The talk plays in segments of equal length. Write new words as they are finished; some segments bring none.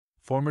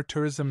former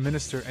Tourism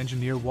Minister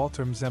Engineer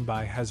Walter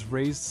Mzembi has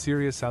raised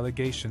serious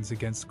allegations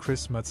against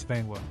Chris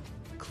Mutsvangwa,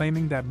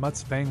 claiming that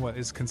Mutsvangwa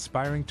is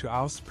conspiring to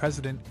oust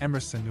President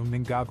Emmerson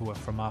Mnangagwa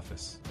from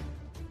office.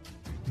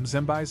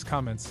 Mzembi's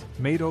comments,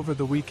 made over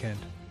the weekend,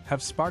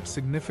 have sparked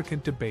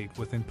significant debate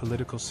within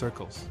political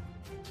circles.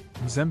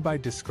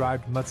 Mzembi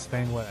described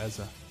Mutsvangwa as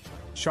a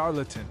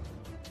charlatan,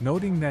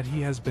 noting that he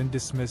has been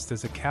dismissed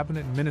as a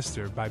cabinet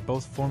minister by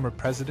both former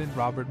President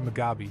Robert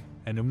Mugabe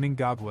and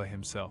Mnangagwa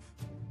himself.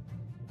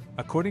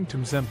 According to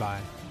Mzembi,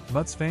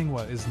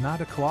 Mutsvangwa is not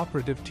a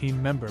cooperative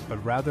team member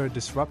but rather a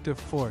disruptive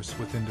force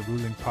within the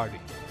ruling party.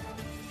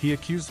 He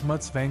accused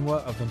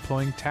Mutsvangwa of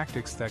employing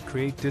tactics that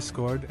create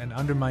discord and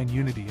undermine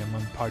unity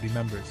among party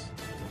members,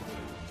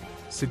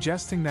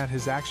 suggesting that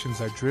his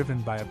actions are driven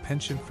by a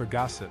penchant for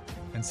gossip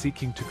and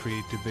seeking to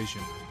create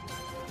division.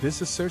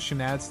 This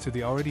assertion adds to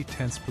the already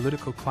tense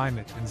political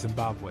climate in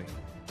Zimbabwe,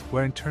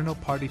 where internal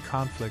party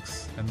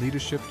conflicts and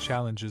leadership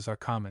challenges are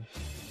common.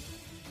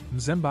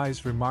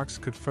 Mzembi's remarks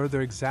could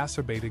further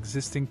exacerbate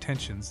existing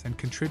tensions and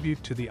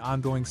contribute to the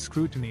ongoing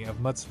scrutiny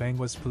of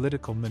Mutsvangwa's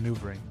political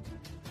maneuvering.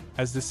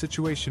 As the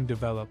situation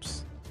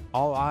develops,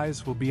 all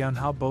eyes will be on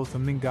how both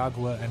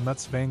Mnangagwa and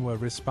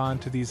Mutsvangwa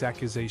respond to these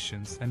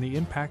accusations and the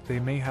impact they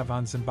may have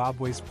on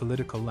Zimbabwe's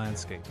political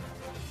landscape.